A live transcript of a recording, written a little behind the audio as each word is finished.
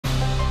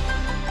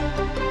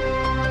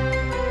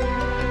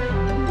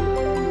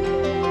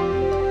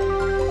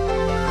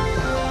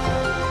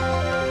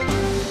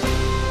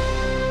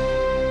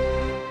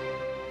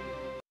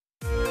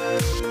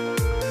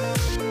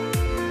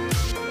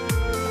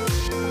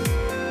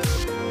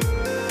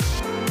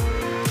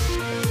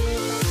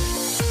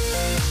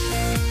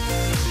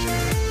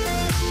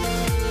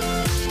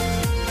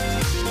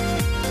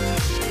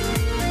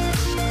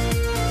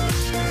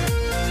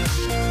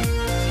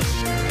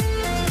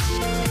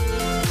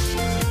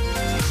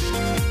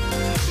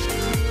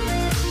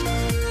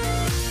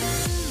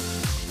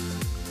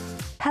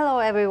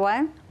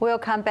everyone.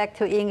 Welcome back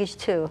to English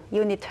 2,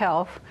 Unit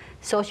 12,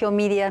 Social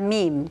Media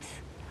Memes.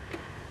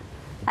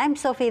 I'm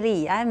Sophie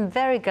Lee. I'm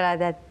very glad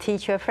that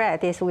Teacher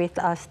Fred is with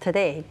us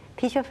today.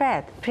 Teacher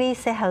Fred, please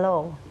say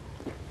hello.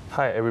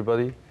 Hi,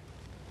 everybody.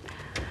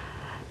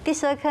 第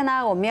12课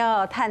呢，我们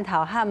要探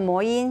讨和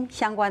魔音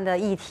相关的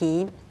议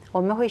题。我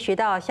们会学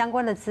到相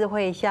关的字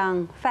汇，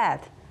像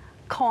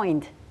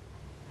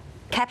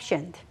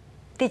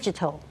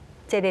fad、coined、captioned、digital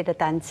这类的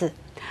单字。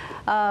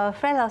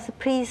Fred 老师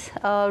please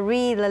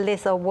read the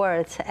list of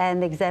words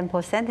and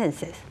example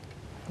sentences.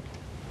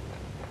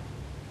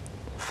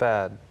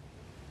 Fad.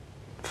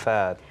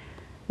 Fad.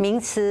 名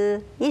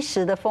词，一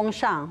时的风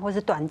尚或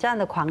是短暂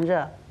的狂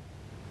热。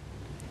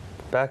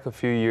Back a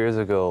few years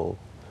ago,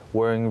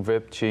 wearing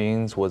ripped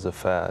jeans was a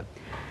fad.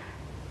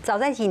 早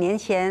在几年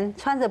前，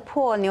穿着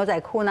破牛仔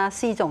裤呢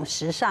是一种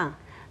时尚。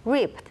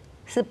Ripped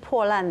是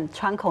破烂、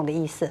穿孔的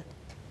意思。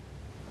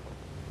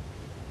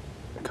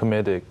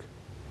Comedic.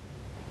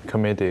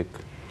 Comedic.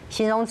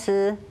 形容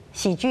词，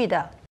喜剧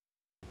的。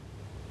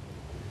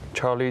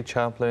Charlie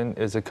Chaplin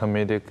is a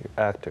comedic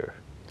actor.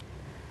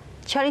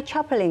 Charlie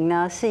Chaplin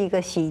呢是一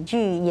个喜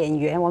剧演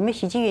员。我们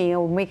喜剧演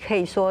员，我们也可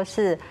以说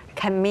是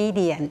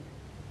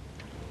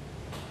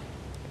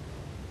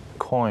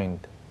comedian。Coined.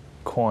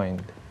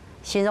 Coined.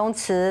 形容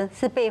词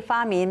是被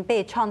发明、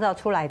被创造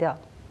出来的。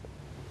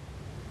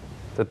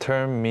The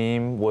term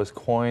meme was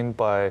coined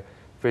by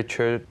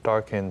Richard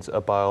Dawkins,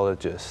 a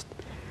biologist.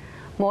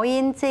 魔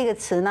音这个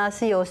词呢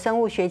是由生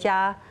物学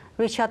家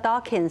Richard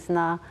Dawkins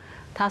呢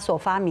他所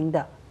发明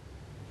的。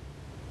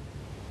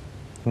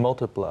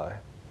Multiply.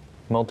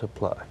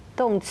 Multiply.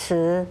 动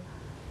词，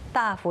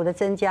大幅的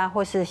增加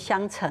或是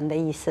相乘的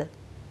意思。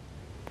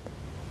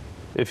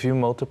If you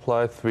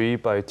multiply 3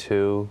 by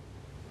 2,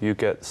 you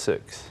get 6.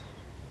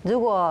 如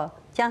果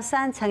将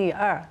3乘以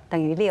2等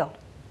于6。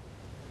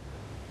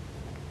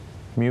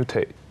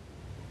Mutate.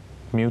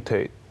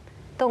 Mutate.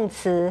 动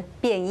词，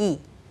变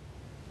异。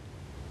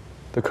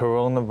The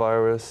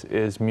coronavirus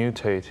is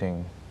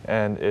mutating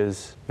and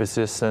is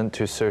resistant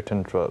to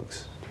certain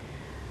drugs.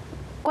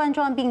 冠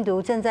状病毒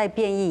正在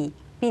变异，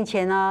并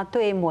且呢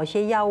对某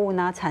些药物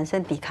呢产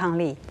生抵抗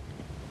力。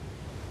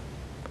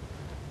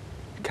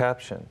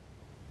Caption.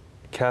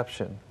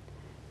 Caption.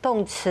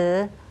 动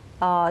词，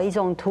一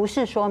种图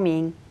示说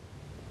明。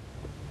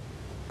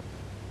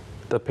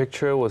The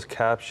picture was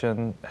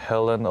captioned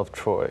Helen of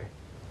Troy.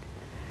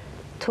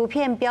 图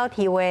片标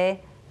题为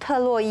特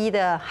洛伊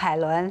的海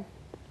伦。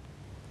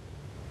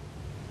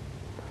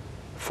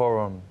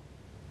Forum.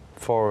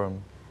 Forum.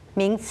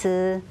 名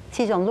词，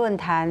是一种论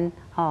坛，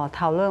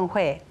讨论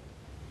会。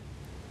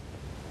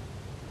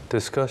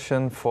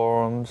Discussion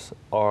forums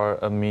are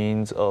a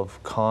means of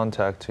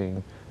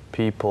contacting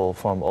people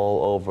from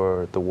all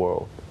over the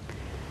world.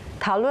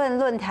 讨论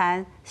论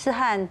坛是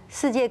和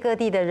世界各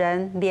地的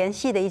人联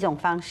系的一种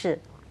方式。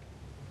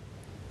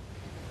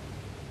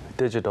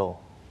Digital.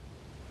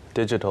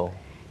 Digital.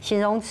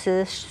 形容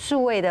词，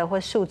数位的或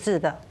数字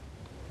的。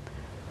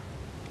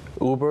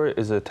Uber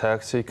is a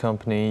taxi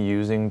company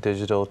using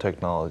digital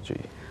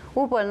technology.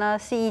 Uber 呢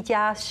是一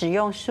家使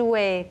用数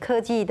位科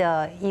技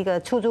的一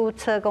个出租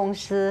车公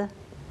司。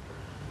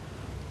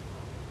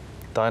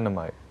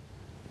Dynamite.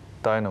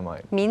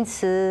 Dynamite. 名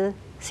词，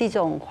是一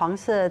种黄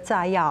色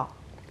炸药，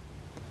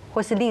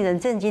或是令人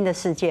震惊的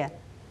事件。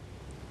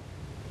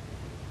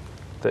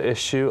The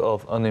issue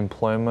of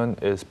unemployment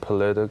is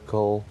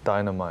political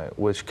dynamite,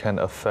 which can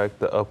affect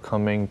the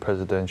upcoming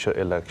presidential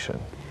election.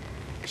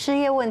 失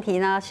业问题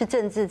呢是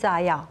政治炸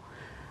药，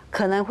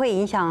可能会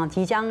影响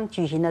即将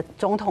举行的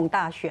总统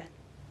大选。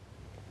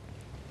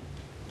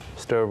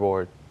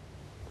Steroid.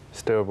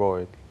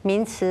 Steroid.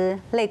 名词，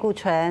类固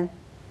醇。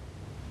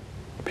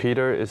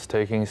Peter is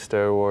taking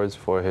steroids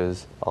for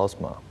his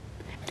asthma.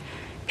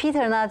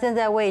 Peter 呢正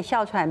在为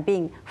哮喘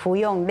病服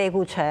用类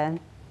固醇。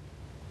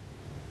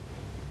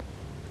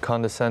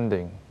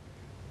Condescending.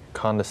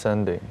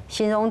 Condescending.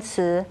 形容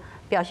词，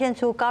表现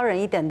出高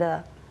人一等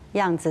的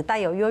样子，带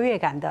有优越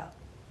感的。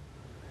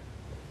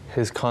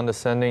His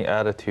condescending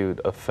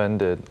attitude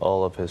offended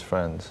all of his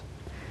friends.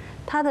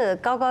 他的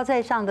高高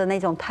在上的那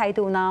种态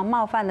度呢，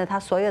冒犯了他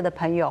所有的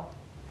朋友。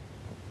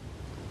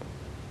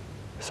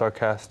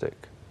Sarcastic.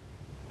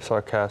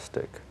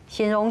 Sarcastic.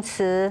 形容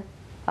词，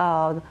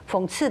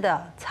讽刺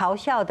的、嘲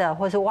笑的，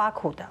或是挖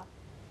苦的。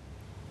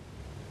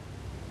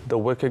The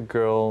wicked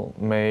girl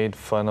made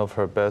fun of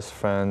her best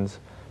friend's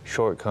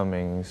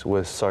shortcomings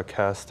with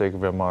sarcastic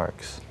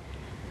remarks.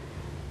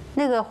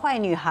 那个坏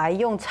女孩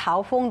用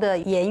嘲讽的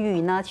言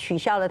语呢，取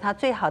笑了她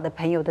最好的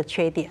朋友的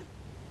缺点。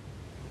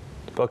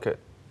Bucket.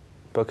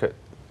 Bucket.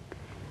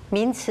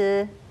 名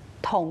词，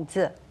桶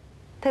子，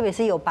特别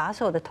是有把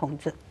手的桶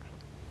子。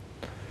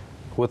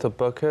With a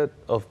bucket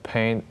of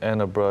paint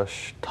and a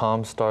brush,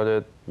 Tom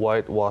started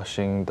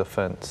whitewashing the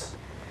fence.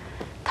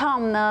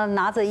 Tom 呢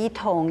拿着一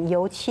桶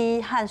油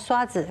漆和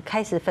刷子，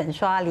开始粉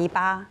刷篱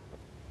笆。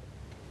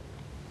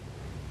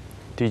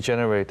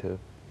Degenerative.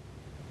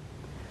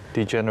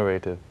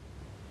 Degenerative.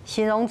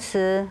 形容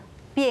词，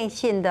变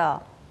性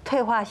的、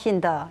退化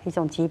性的一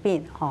种疾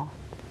病。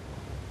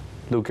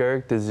Lou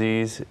Gehrig's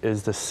disease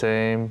is the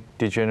same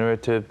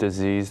degenerative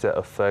disease that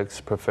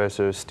affects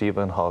Professor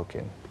Stephen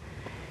Hawking.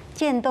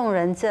 渐冻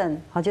人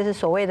症就是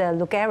所谓的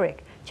Lou Gehrig，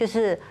就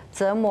是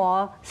折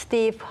磨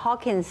Steve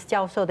Hawkins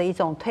教授的一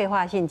种退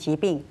化性疾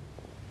病。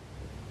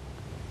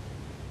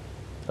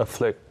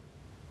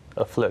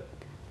Afflict.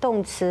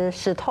 动词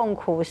使痛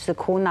苦、使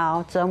苦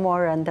恼、折磨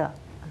人的。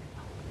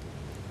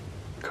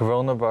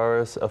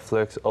Coronavirus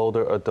afflicts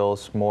older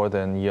adults more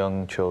than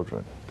young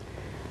children.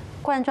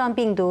 冠状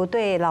病毒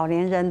对老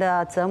年人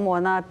的折磨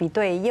呢，比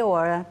对幼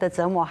儿的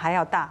折磨还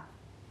要大。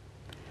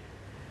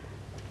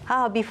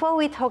Before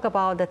we talk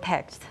about the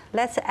text,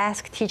 let's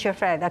ask Teacher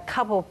Fred a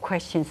couple of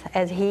questions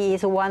as he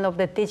is one of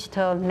the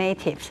digital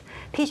natives.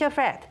 Teacher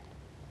Fred,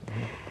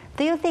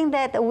 do you think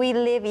that we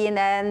live in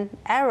an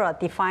era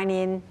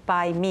defined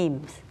by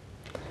memes?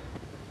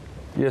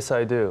 Yes,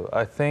 I do.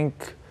 I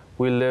think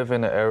we live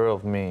in an era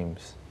of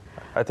memes.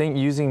 I think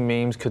using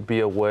memes could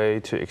be a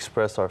way to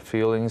express our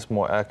feelings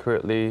more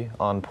accurately,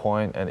 on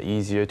point, and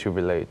easier to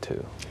relate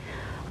to.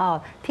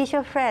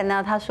 Teacher Fred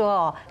呢，他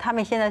说他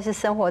们现在是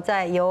生活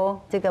在由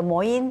这个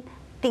魔音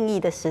定义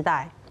的时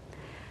代。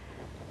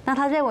那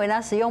他认为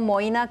呢，使用魔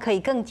音呢，可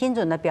以更精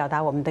准地表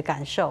达我们的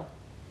感受。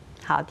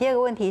好，第二个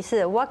问题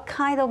是 ，What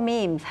kind of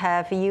memes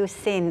have you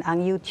seen on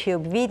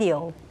YouTube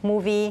video,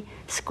 movie,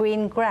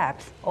 screen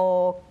grabs,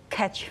 or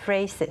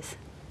catchphrases?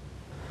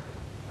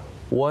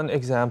 One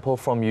example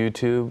from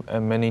YouTube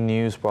and many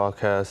news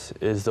broadcasts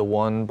is the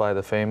one by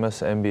the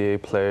famous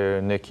NBA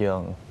player Nick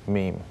Young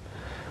meme,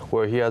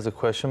 where he has a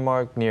question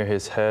mark near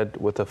his head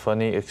with a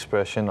funny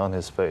expression on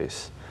his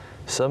face.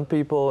 Some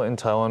people in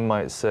Taiwan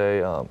might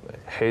say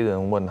黑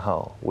人问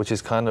号, which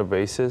is kind of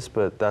racist,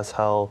 but that's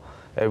how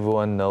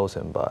everyone knows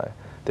him by.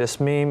 This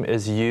meme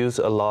is used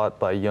a lot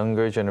by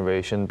younger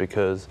generation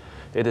because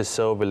it is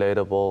so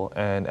relatable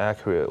and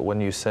accurate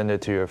when you send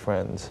it to your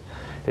friends.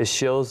 It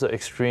shows the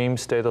extreme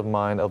state of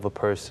mind of a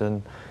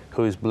person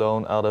who is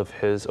blown out of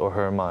his or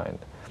her mind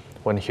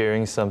when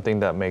hearing something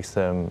that makes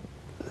them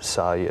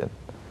傻眼.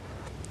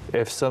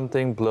 If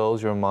something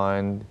blows your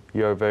mind,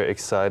 you're very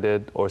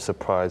excited or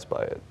surprised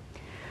by it.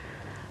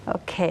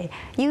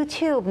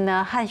 YouTube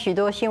呢和许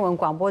多新闻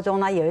广播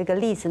中呢有一个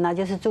例子呢，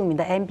就是著名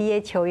的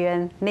NBA 球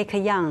员 Nick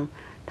Young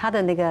他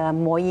的那个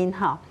魔音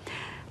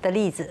的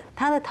例子，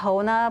他的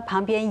头呢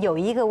旁边有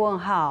一个问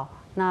号，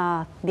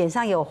那脸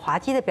上有滑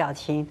稽的表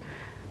情。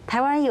台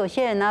湾有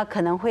些人呢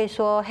可能会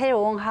说黑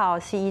人问号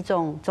是一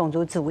种种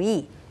族主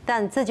义，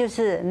但这就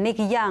是 Nick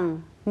Young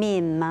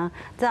meme 呢，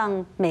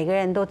让每个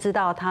人都知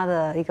道他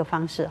的一个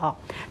方式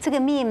这个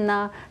meme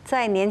呢，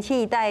在年轻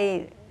一代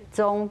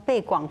中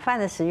被广泛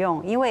的使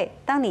用，因为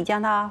当你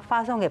将它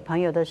发送给朋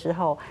友的时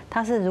候，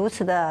它是如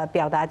此的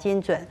表达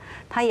精准，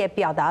它也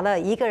表达了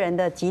一个人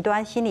的极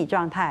端心理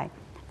状态。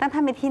当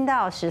他们听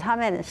到使他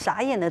们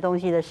傻眼的东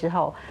西的时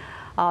候，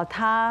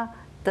他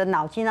的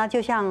脑筋呢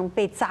就像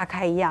被炸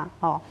开一样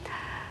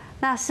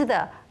那是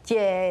的。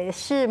解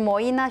释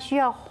魔音呢，需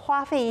要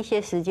花费一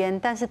些时间，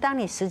但是当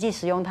你实际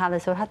使用它的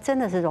时候，它真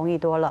的是容易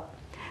多了。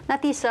那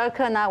第12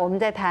课呢，我们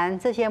在谈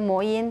这些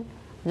魔音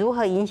如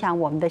何影响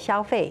我们的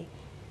消费、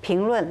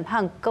评论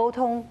和沟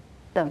通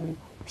等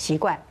习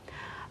惯。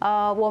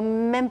我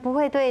们不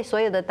会对所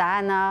有的答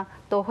案呢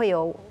都会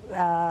有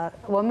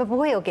我们不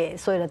会有给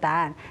所有的答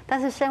案，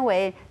但是身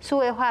为数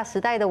位化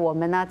时代的我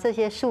们呢，这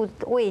些数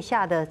位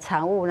下的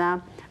产物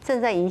呢，正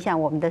在影响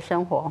我们的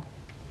生活。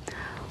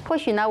或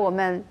许呢，我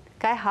们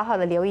该好好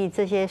的留意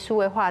这些数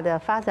位化的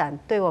发展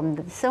对我们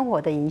的生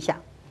活的影响。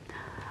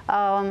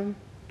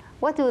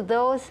What do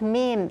those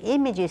meme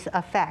images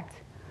affect?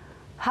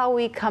 How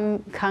we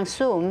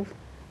consume,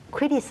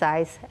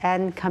 criticize,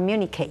 and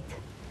communicate?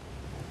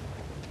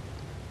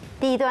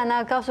 第一段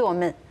呢，告诉我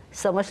们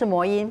什么是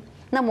魔音。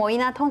那魔音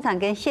呢，通常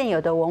跟现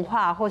有的文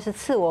化或是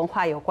次文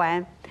化有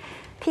关。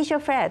Teacher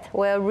Fred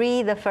will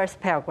read the first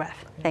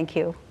paragraph. Thank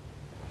you.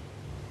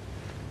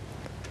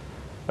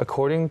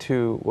 According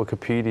to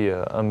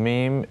Wikipedia, a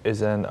meme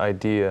is an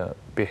idea,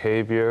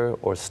 behavior,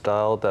 or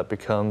style that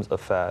becomes a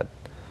fad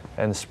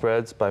and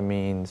spreads by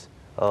means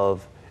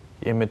of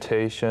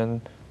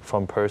imitation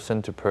from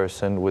person to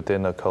person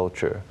within a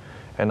culture,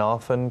 and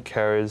often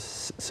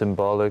carries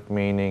symbolic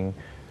meaning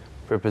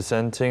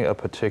representing a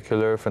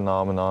particular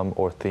phenomenon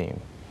or theme.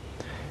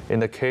 In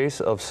the case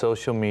of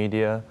social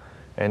media,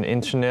 an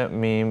internet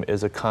meme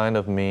is a kind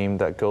of meme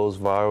that goes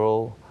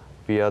viral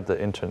via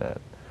the internet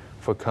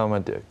for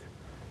comedic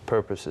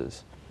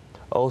purposes.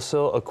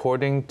 Also,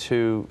 according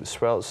to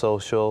Sprout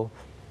Social,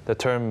 the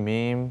term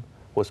meme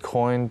was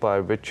coined by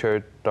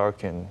Richard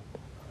Dawkins,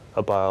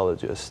 a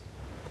biologist.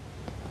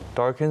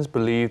 Dawkins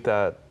believed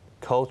that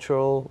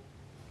cultural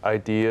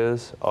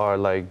ideas are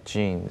like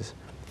genes.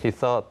 He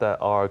thought that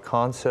our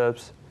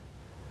concepts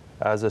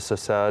as a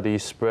society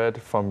spread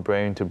from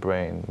brain to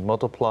brain,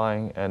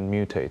 multiplying and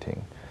mutating.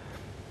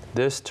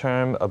 This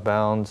term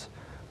abounds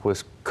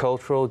with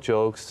cultural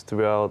jokes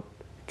throughout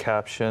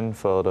caption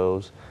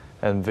photos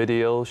and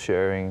video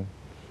sharing.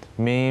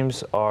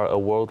 Memes are a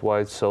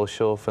worldwide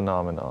social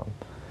phenomenon.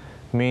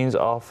 Memes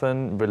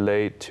often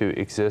relate to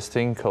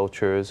existing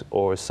cultures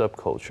or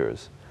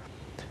subcultures.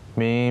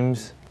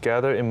 Memes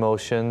gather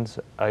emotions,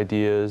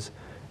 ideas,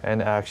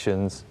 and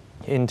actions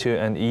into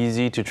an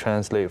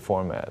easy-to-translate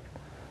format.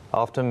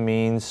 Often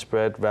memes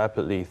spread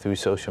rapidly through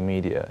social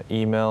media,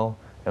 email,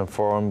 and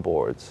forum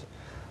boards.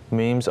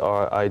 Memes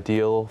are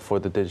ideal for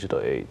the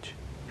digital age.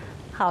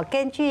 好，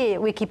根据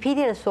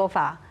Wikipedia 的说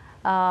法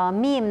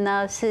，meme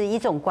呢是一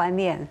种观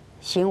念、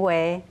行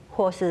为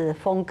或是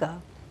风格，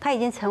它已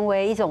经成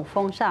为一种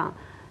风尚，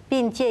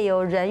并借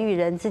由人与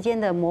人之间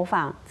的模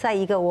仿，在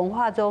一个文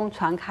化中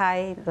传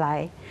开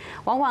来，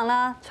往往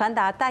呢传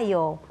达带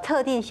有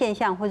特定现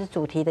象或是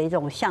主题的一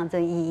种象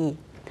征意义。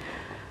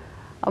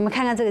我们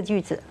看看这个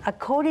句子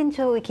 ：According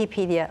to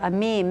Wikipedia, a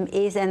meme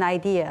is an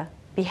idea,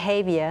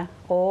 behavior,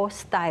 or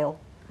style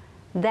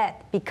that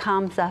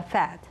becomes a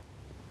fad.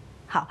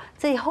 好，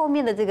这后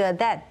面的这个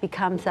that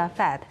becomes a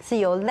fad 是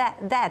由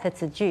that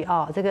子句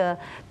这个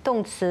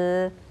动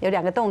词有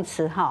2个动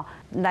词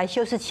来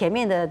修饰前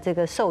面的这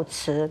个受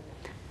词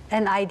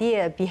an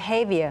idea,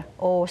 behavior,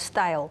 or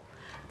style。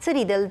这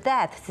里的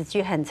that 子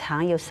句很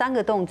长，有3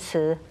个动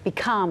词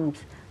becomes,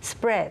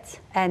 spreads,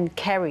 and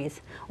carries。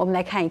我们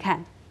来看一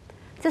看。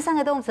这3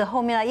个动词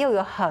后面呢又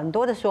有很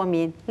多的说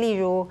明，例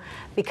如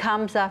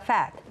becomes a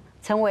fad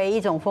成为一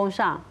种风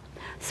尚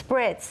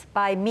 ，spreads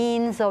by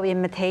means of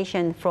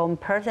imitation from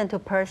person to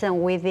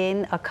person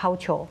within a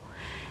culture，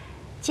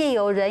 借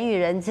由人与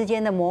人之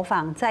间的模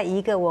仿，在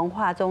一个文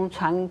化中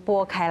传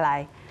播开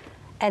来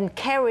 ，and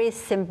carries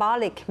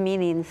symbolic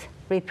meanings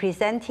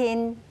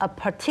representing a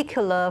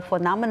particular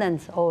phenomenon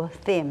or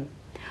theme。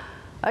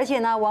而且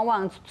呢，往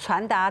往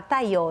传达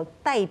带有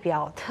代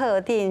表特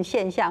定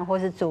现象或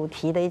是主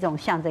题的一种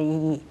象征意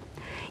义。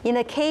In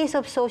the case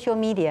of social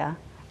media,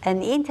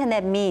 an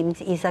internet meme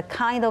is a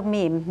kind of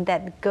meme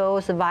that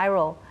goes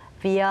viral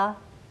via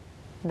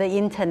the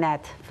internet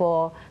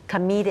for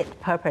comedic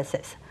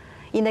purposes.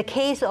 In the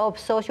case of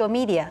social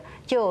media,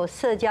 就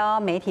社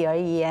交媒体而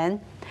言，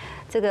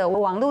这个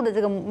网络的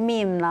这个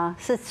meme 呢，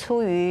是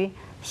出于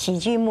喜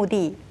剧目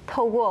的，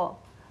透过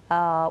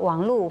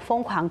网络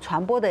疯狂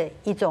传播的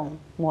一种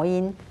魔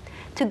音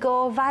 ，to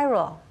go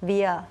viral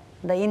via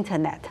the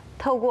internet，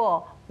 透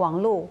过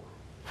网络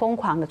疯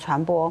狂的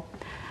传播。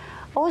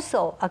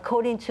Also,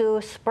 according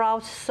to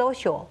Sprout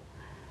Social,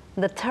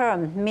 the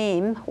term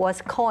meme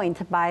was coined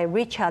by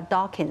Richard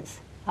Dawkins,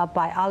 a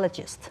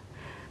biologist.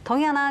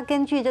 同样呢，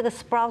根据这个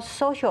Sprout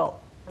Social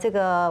这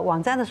个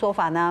网站的说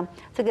法呢，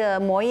这个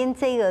魔音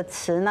这个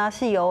词呢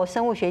是由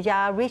生物学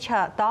家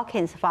Richard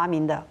Dawkins 发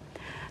明的。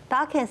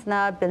Dawkins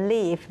呢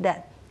believe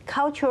that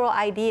cultural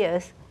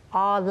ideas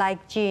are like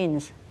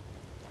genes.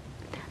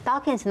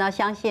 Dawkins 呢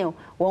相信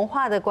文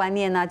化的观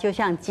念呢就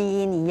像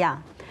基因一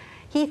样。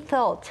He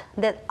thought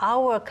that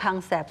our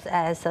concepts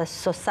as a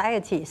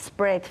society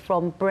spread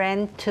from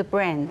brain to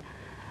brain,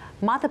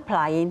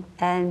 multiplying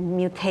and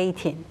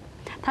mutating.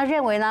 他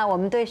认为呢，我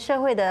们对社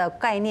会的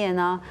概念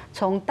呢，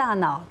从大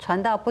脑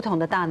传到不同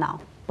的大脑，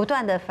不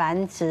断的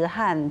繁殖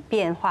和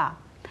变化。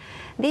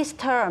This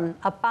term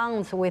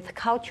abounds with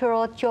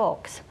cultural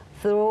jokes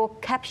through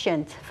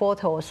captioned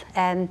photos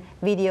and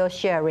video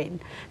sharing.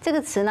 这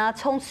个词呢，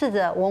充斥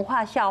着文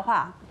化笑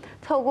话，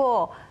透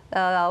过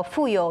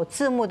附有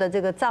字幕的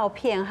这个照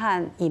片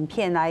和影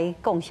片来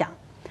共享。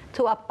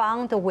To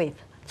abound with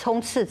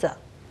充斥着。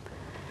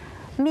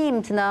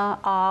Memes 呢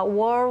are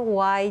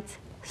worldwide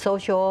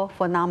social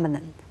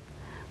phenomenon.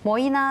 魔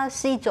音呢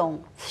是一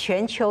种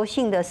全球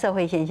性的社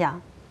会现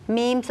象。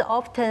Memes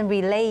often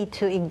relate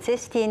to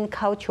existing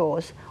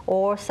cultures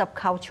or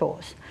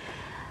subcultures.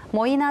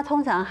 魔音呢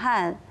通常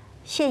和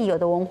现有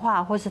的文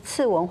化或是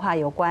次文化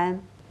有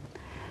关。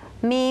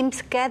Memes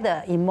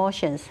gather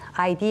emotions,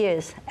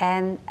 ideas,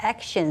 and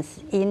actions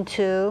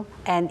into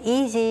an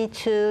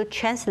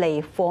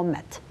easy-to-translate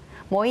format.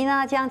 魔音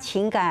呢将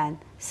情感、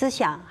思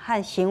想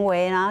和行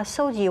为呢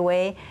收集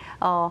为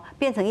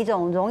变成一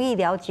种容易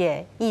了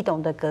解、易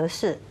懂的格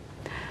式。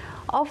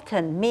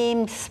Often,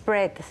 memes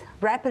spread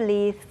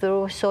rapidly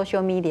through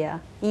social media,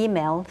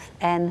 emails,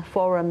 and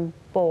forum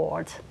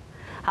boards.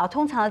 好，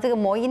通常这个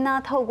魔音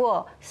呢，透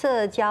过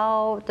社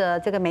交的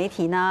这个媒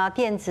体呢、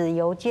电子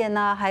邮件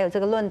呢，还有这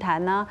个论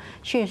坛呢，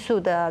迅速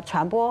的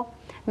传播。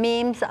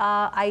Memes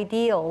are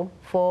ideal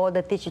for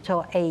the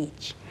digital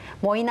age.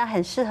 魔音呢，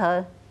很适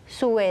合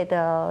数位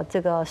的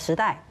这个时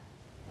代。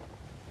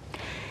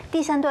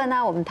第3段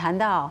呢，我们谈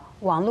到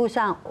网络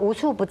上无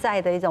处不在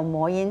的一种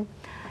魔音，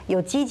有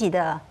积极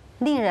的、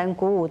令人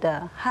鼓舞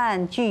的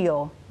和具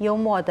有幽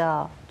默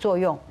的作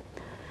用。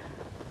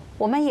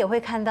我们也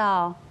会看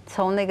到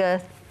从那个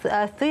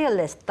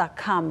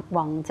Thrillist.com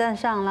网站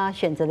上啦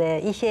选择的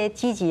一些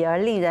积极而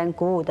令人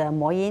鼓舞的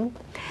魔音。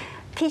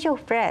Teacher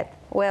Fred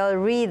will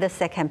read the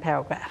second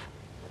paragraph.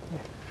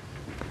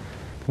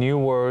 New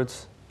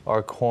words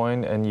are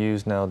coined and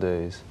used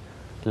nowadays.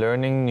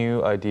 Learning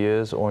new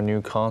ideas or new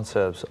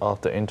concepts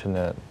off the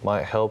internet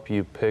might help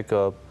you pick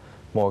up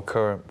more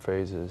current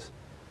phrases.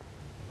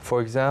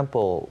 For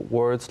example,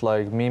 words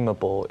like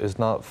memeable is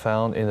not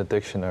found in a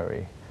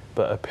dictionary,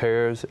 but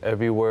appears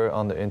everywhere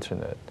on the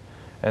internet,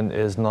 and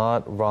is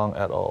not wrong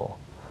at all.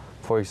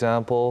 For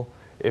example,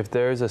 if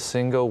there is a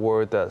single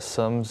word that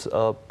sums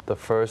up the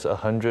first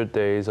 100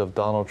 days of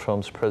Donald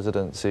Trump's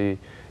presidency,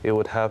 it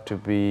would have to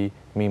be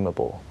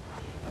memeable.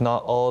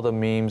 Not all the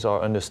memes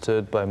are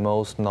understood by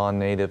most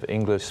non-native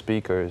English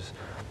speakers.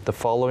 The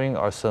following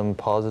are some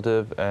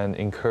positive and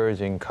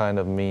encouraging kind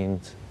of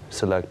memes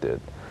selected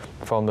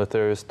from the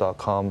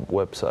Theorist.com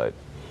website.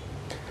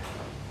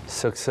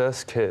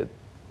 Success Kid.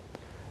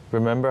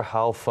 Remember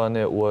how fun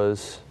it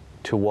was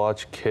to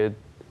watch Kid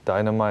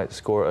Dynamite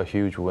score a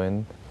huge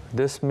win?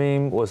 This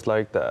meme was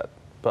like that,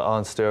 but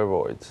on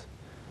steroids.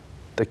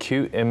 The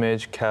cute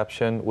image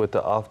caption with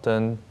the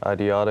often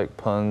idiotic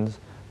puns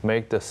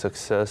make the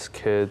Success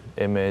Kid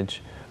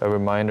image a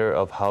reminder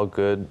of how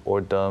good or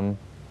dumb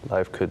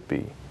life could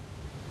be.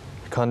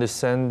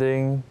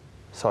 Condescending,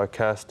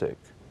 sarcastic,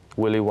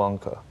 Willy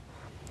Wonka.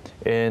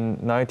 In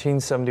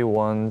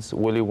 1971's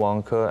Willy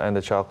Wonka and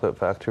the Chocolate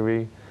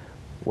Factory,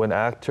 when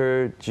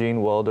actor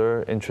Gene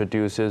Wilder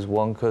introduces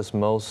Wonka's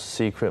most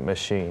secret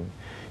machine,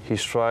 he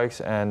strikes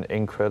an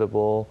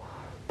incredible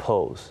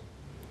pose.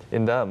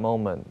 In that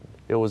moment,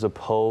 it was a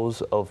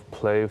pose of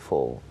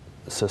playful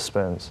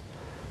suspense.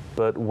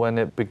 But when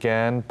it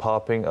began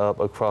popping up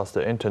across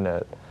the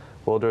internet,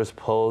 Wilder's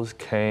pose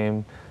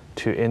came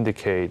to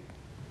indicate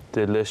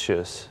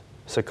delicious,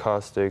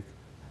 sarcastic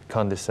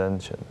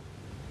condescension.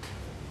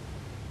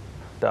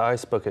 The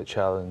Ice Bucket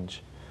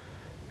Challenge.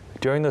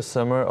 During the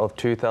summer of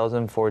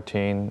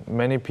 2014,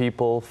 many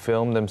people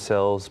filmed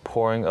themselves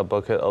pouring a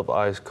bucket of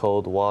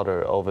ice-cold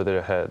water over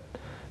their head,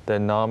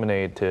 then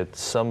nominated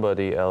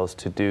somebody else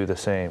to do the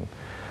same.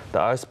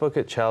 The Ice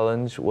Bucket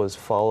Challenge was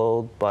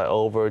followed by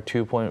over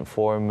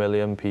 2.4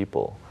 million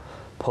people,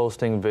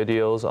 posting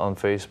videos on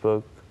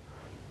Facebook.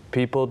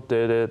 People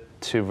did it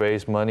to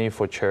raise money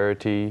for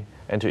charity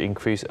and to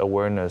increase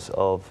awareness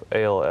of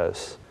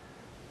ALS,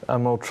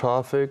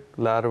 amyotrophic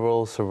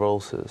lateral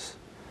sclerosis,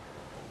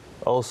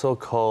 also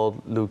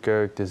called Lou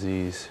Gehrig's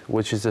disease,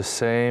 which is the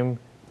same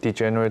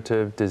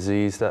degenerative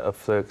disease that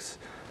afflicts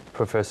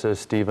Professor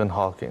Stephen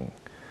Hawking.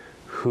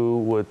 Who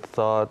would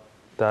thought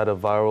that a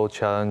viral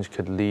challenge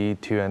could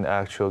lead to an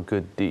actual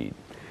good deed?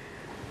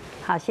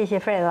 好，谢谢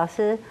Fred 老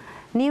师。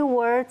New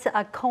words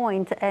are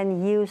coined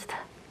and used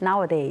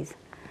nowadays.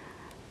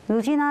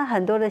 如今呢，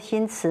很多的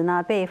新词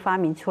呢被发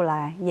明出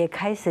来，也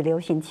开始流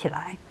行起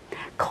来。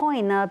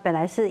Coin 呢本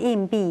来是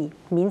硬币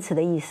名词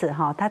的意思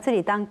哈，它这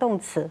里当动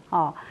词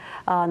哦，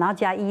然后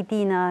加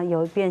ed 呢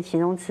有变形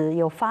容词，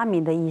有发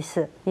明的意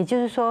思。也就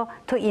是说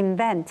 ，to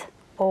invent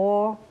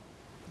or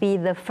be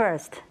the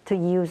first to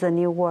use a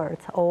new word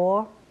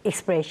or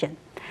expression.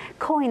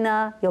 Coin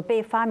呢有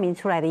被发明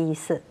出来的意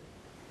思。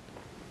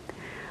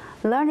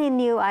Learning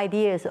new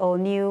ideas or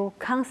new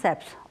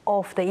concepts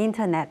of the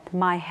internet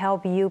might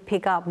help you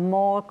pick up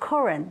more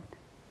current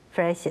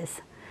phrases.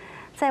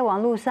 在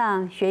网络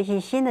上学习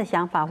新的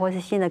想法或是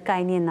新的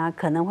概念呢，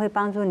可能会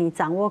帮助你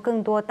掌握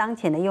更多当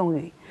前的用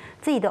语。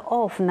这里的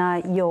of 呢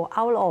有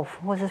out of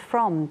或是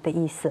from 的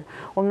意思。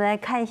我们来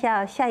看一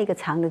下下一个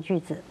长的句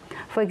子。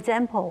For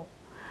example,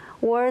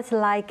 words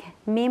like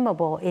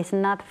memeable is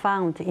not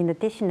found in the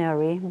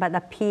dictionary but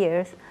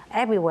appears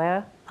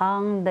everywhere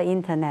on the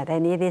internet,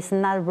 and it is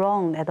not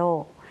wrong at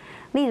all.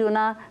 例如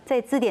呢，在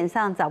字典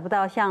上找不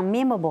到像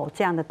memeable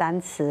这样的单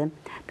词，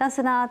但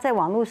是呢，在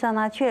网络上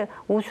呢却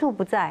无处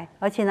不在，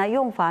而且呢，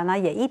用法呢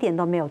也一点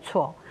都没有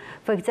错。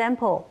For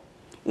example,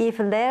 if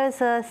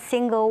there's a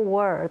single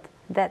word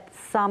that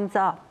sums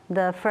up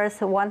the first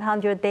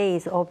 100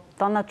 days of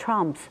Donald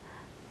Trump's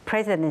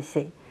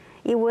presidency,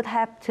 it would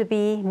have to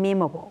be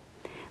memeable.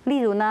 例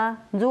如呢，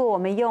如果我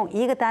们用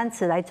一个单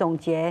词来总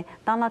结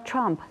Donald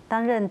Trump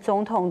担任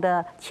总统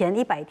的前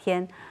100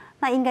天，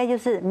那应该就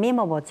是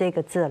memeable 这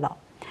个字了。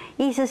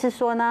意思是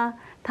说呢，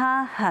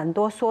他很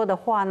多说的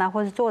话呢，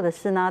或是做的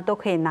事呢，都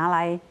可以拿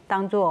来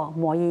当做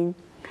魔音。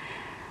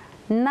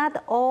Not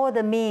all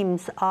the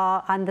memes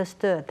are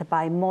understood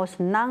by most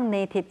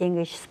non-native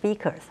English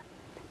speakers.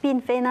 并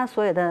非呢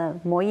所有的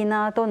魔音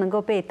呢都能够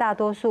被大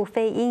多数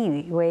非英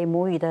语为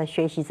母语的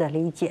学习者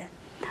理解。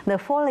The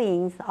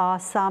following are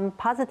some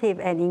positive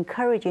and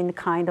encouraging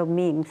kind of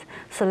memes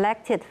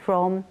selected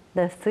from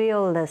the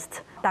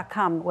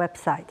Theorist.com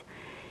website.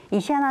 以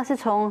下呢是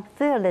从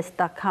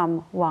Theorist.com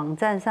网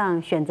站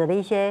上选择的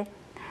一些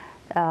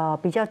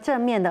比较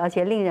正面的而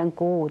且令人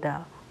鼓舞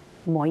的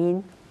魔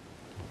音。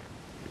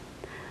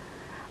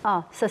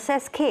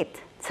Success Kid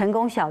成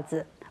功小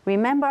子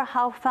Remember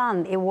how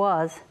fun it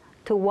was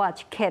to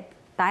watch Kid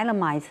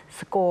Dynamite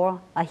score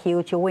a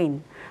huge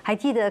win. 还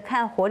记得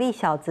看活力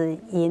小子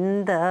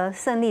赢得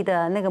胜利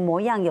的那个模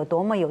样有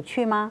多么有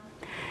趣吗？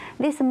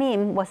 This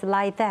meme was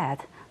like that,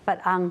 but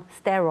on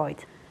steroid.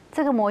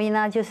 这个魔音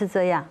呢就是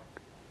这样，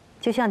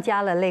就像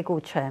加了类固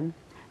醇。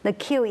The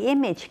cute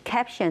image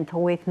captioned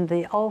with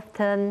the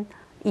often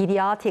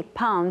idiotic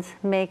puns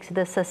makes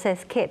the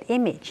Success Kid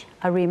image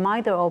a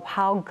reminder of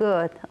how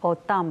good or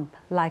dumb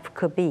life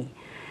could be.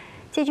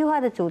 这句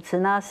话的主词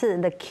呢是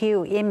the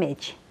cute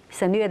image，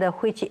 省略的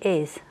which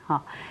is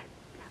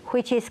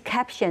which is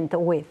captioned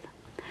with，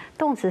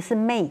 动词是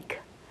make，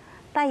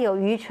带有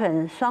愚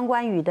蠢双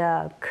关语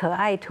的可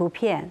爱图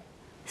片，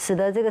使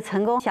得这个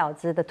成功小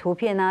子的图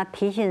片呢，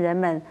提醒人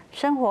们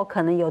生活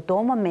可能有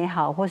多么美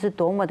好，或是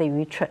多么的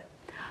愚蠢。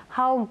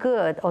How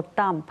good or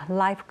dumb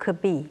life could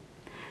be，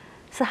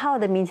 是 how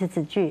的名词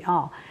子句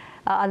哦。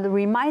A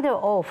reminder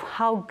of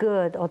how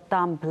good or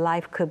dumb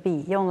life could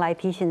be， 用来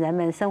提醒人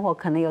们生活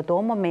可能有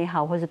多么美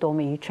好，或是多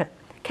么愚蠢。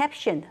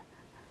Captioned，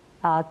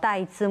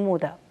 带字幕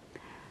的。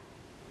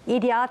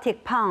Idiotic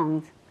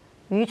puns，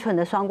 愚蠢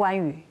的双关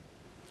语，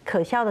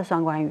可笑的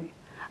双关语。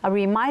A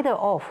reminder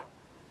of，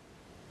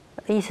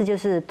 意思就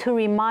是 to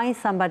remind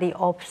somebody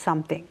of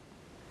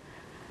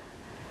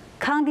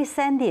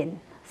something。Condescending,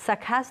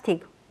 sarcastic,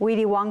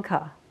 Willy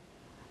Wonka，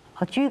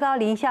 居高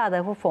临下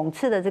的或讽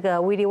刺的这个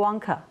Willy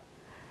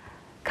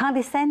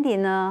Wonka。Condescending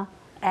呢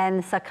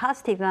and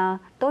sarcastic 呢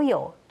都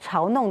有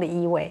嘲弄的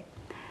意味，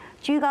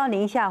居高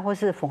临下或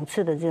是讽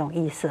刺的这种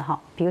意思哈。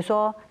比如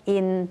说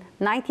 ，In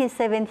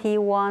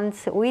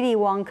 1971's Willy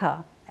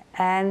Wonka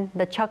and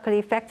the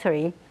Chocolate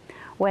Factory,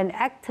 when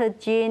actor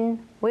Gene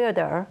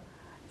Wilder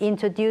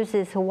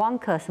introduces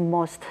Wonka's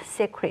most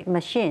secret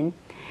machine,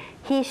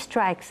 he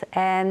strikes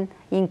an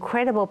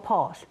incredible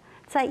pose。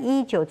在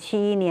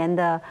1971年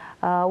的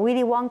威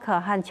利旺卡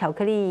和巧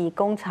克力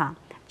工厂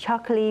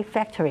 （Chocolate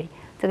Factory）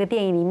 这个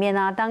电影里面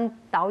呢，当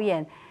导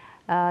演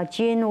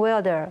Gene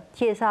Wilder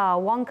介绍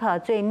旺卡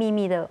最秘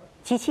密的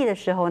机器的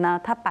时候呢，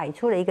他摆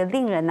出了一个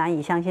令人难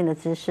以相信的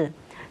姿势。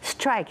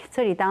Strike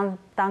这里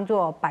当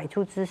作摆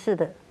出姿势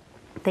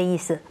的意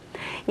思。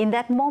In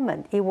that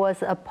moment, it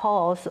was a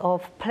pause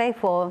of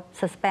playful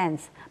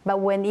suspense, but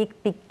when it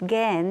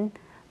began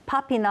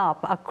popping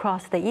up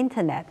across the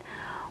internet,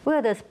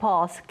 Wilder's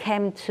pause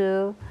came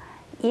to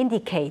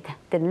indicate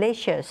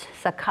delicious,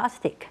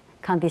 sarcastic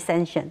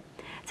condescension.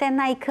 在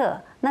那一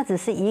刻，那只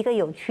是一个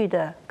有趣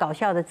的、搞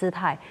笑的姿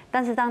态。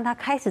但是当他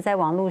开始在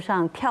网络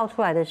上跳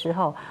出来的时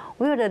候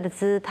 ，Wilder 的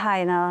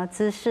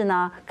姿势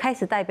呢，开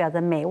始代表着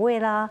美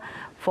味啦、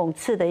讽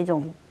刺的一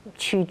种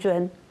屈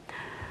尊。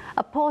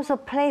A pose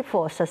of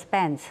playful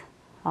suspense，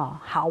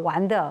 好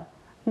玩的、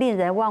令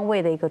人玩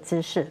味的一个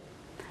姿势。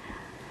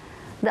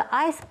The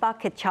Ice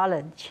Bucket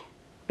Challenge，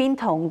 冰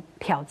桶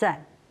挑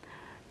战。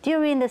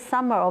During the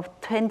summer of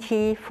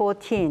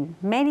 2014,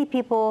 many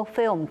people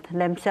filmed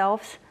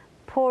themselves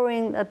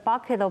pouring a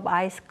bucket of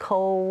ice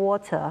cold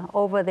water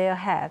over their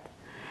head,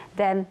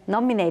 then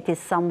nominated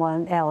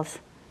someone else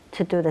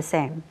to do the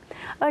same.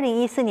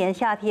 2014年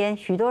夏天，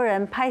许多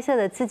人拍摄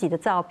了自己的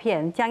照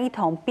片，将一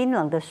桶冰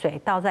冷的水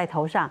倒在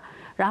头上，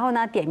然后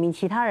呢，点名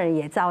其他人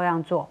也照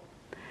样做。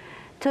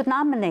To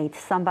nominate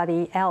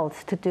somebody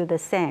else to do the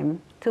same,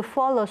 to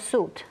follow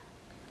suit，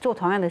 做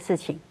同样的事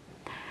情。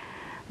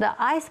The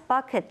Ice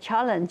Bucket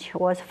Challenge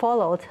was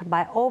followed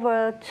by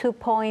over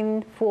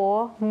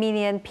 2.4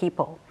 million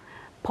people,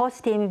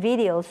 posting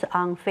videos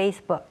on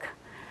Facebook.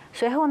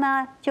 随后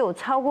呢，就有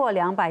超过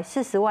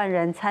240万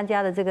人参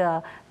加了这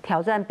个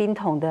挑战冰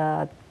桶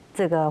的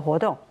这个活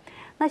动。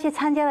那些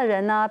参加的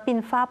人呢，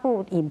并发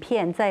布影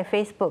片在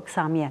Facebook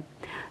上面。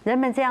人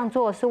们这样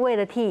做是为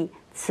了替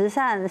慈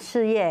善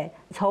事业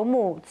筹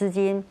募资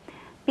金，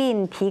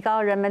并提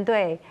高人们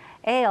对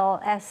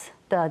ALS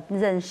的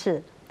认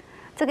识。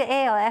这个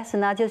ALS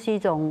呢，就是一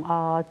种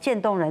渐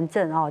冻人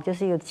症哦，就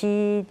是一个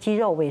肌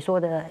肉萎缩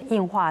的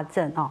硬化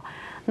症哦，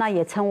那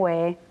也称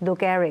为 Lou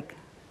Gehrig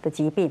的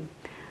疾病。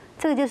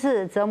这个就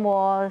是折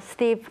磨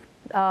Steve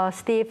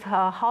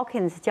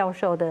Hawkins 教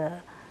授的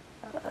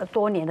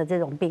多年的这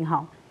种病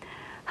哈，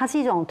它是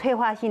一种退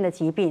化性的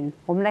疾病。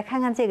我们来看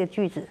看这个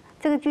句子，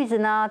这个句子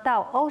呢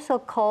到 also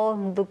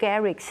called Lou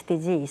Gehrig's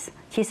disease，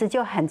 其实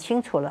就很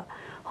清楚了。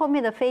后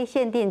面的非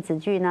限定子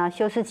句呢，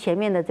修饰前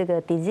面的这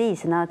个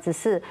disease 呢，只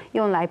是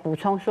用来补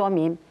充说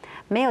明，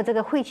没有这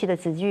个 which 的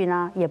子句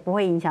呢，也不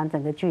会影响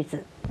整个句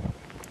子。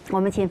我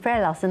们请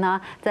Fred 老师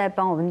呢，再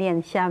帮我们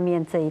念下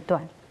面这一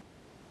段。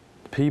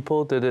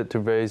People did it to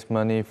raise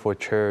money for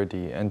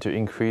charity and to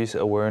increase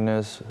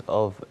awareness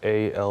of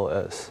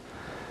ALS,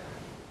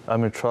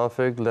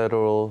 amyotrophic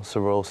lateral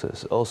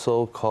sclerosis,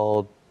 also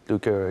called Lou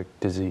Gehrig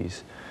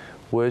disease,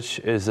 which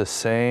is the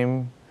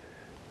same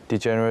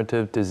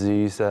degenerative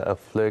disease that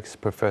afflicts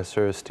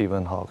Professor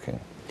Stephen Hawking.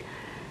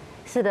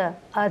 是的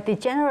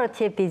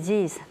，degenerative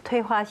disease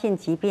退化性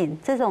疾病，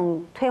这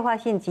种退化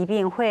性疾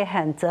病会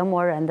很折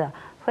磨人的，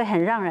会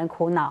很让人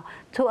苦恼。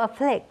To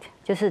afflict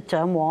就是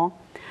折磨。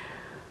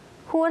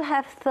Who would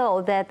have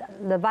thought that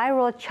the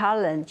viral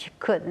challenge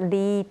could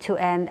lead to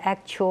an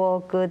actual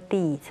good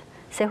deed？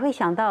 谁会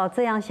想到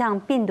这样像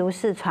病毒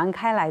式传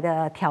开来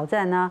的挑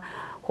战呢？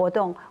活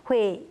动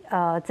会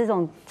这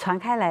种传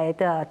开来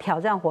的挑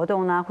战活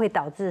动呢，会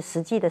导致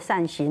实际的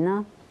善行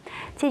呢？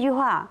这句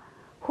话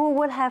 ，Who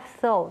would have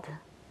thought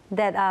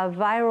that a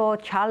viral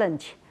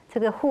challenge？ 这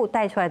个 who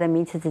带出来的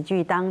名词子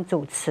句当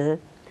主词。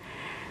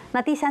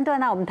那第三段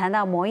呢，我们谈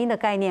到魔音的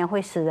概念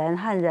会使人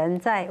和人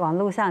在网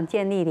络上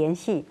建立联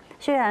系。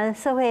虽然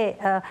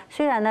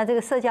呢这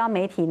个社交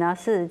媒体呢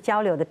是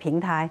交流的平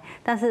台，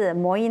但是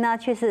魔音呢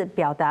却是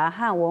表达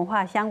和文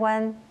化相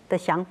关的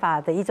想法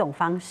的一种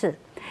方式。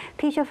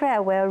Teacher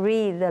Fred will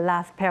read the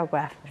last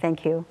paragraph.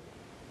 Thank you.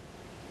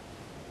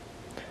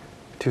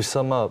 To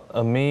sum up,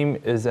 a meme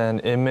is an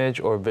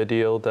image or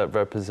video that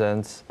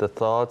represents the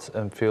thoughts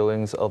and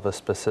feelings of a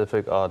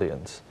specific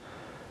audience.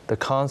 The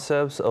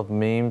concepts of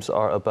memes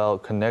are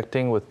about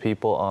connecting with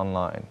people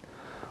online.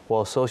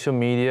 While social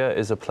media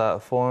is a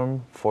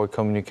platform for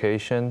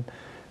communication,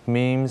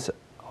 memes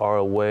are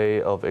a way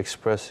of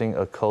expressing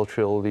a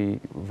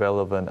culturally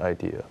relevant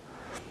idea.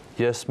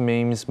 Yes,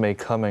 memes may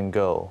come and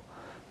go,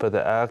 but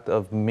the act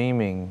of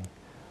memeing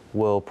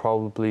will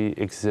probably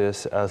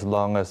exist as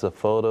long as the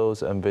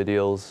photos and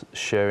videos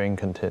sharing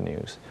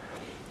continues.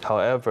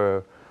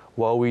 However,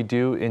 while we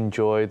do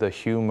enjoy the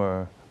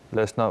humor,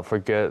 let's not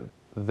forget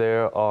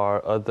there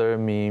are other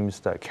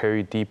memes that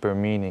carry deeper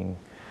meaning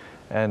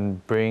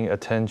and bring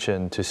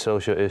attention to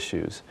social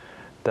issues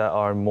that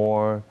are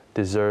more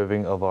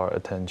deserving of our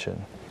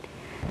attention.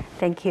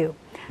 Thank you.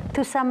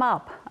 To sum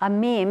up, a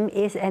meme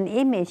is an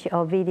image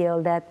or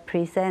video that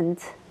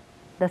presents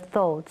the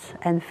thoughts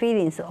and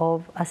feelings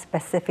of a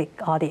specific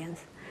audience.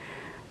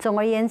 总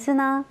而言之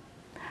呢，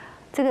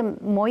这个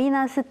模音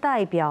呢是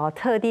代表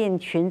特定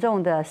群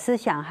众的思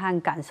想和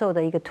感受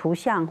的一个图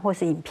像或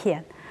是影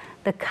片。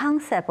The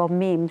concept of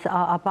memes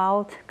are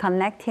about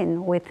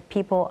connecting with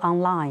people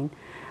online.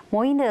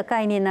 模音的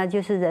概念呢，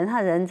就是人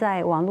和人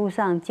在网络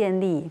上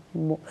建立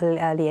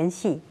联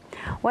系。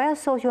While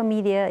social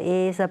media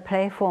is a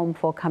platform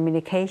for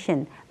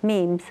communication,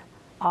 memes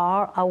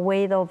are a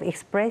way of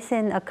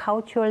expressing a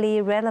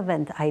culturally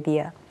relevant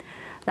idea.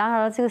 然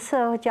而，这个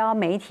社交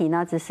媒体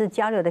呢，只是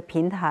交流的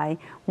平台，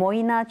模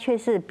音呢，却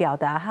是表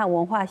达和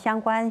文化相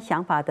关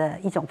想法的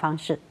一种方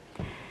式。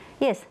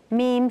Yes,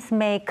 memes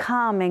may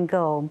come and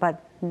go, but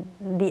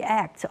the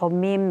act of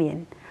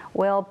meming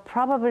will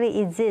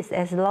probably exist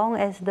as long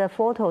as the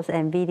photos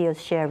and videos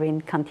sharing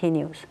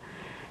continues.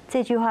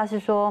 这句话是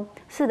说，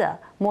是的，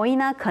模音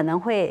呢可能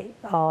会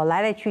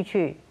来来去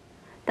去，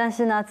但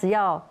是呢，只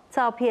要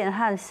照片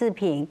和视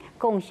频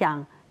共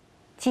享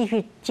继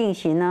续进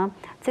行呢，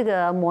这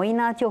个模音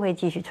呢就会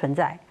继续存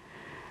在。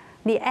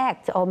The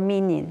act of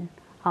meaning，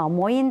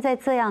 模音在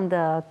这样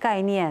的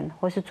概念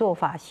或是做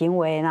法、行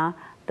为呢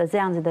的这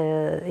样子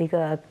的一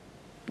个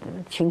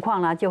情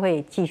况呢，就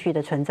会继续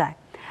的存在。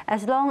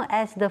As long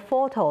as the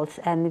photos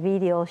and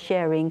video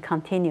sharing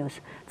continues，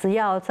 只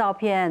要照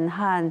片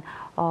和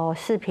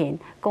视频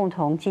共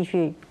同继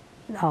续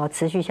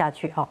持续下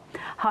去哦。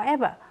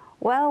However,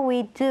 while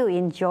we do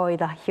enjoy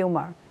the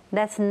humor,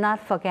 let's not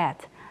forget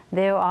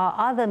there are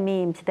other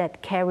memes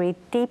that carry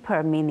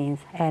deeper meanings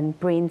and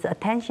brings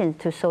attention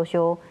to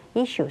social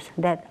issues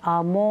that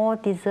are more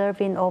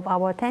deserving of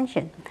our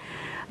attention.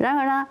 然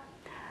而呢，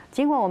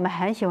尽管我们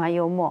很喜欢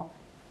幽默，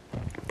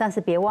但是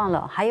别忘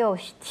了，还有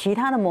其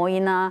他的模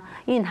音呢，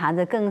蕴含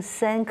着更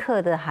深刻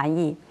的含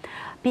义，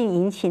并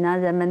引起呢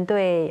人们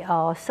对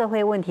社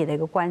会问题的一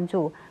个关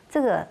注，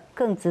这个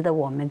更值得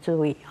我们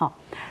注意哈。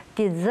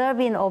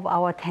Deserving of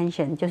our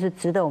attention 就是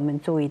值得我们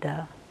注意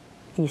的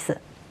意思。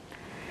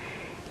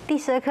第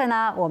12课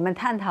呢，我们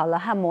探讨了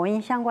和模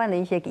音相关的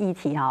一些议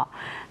题哈。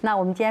那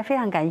我们今天非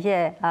常感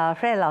谢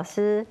Fred 老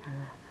师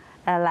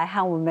来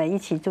和我们一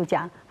起助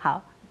讲。好，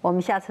我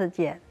们下次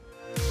见。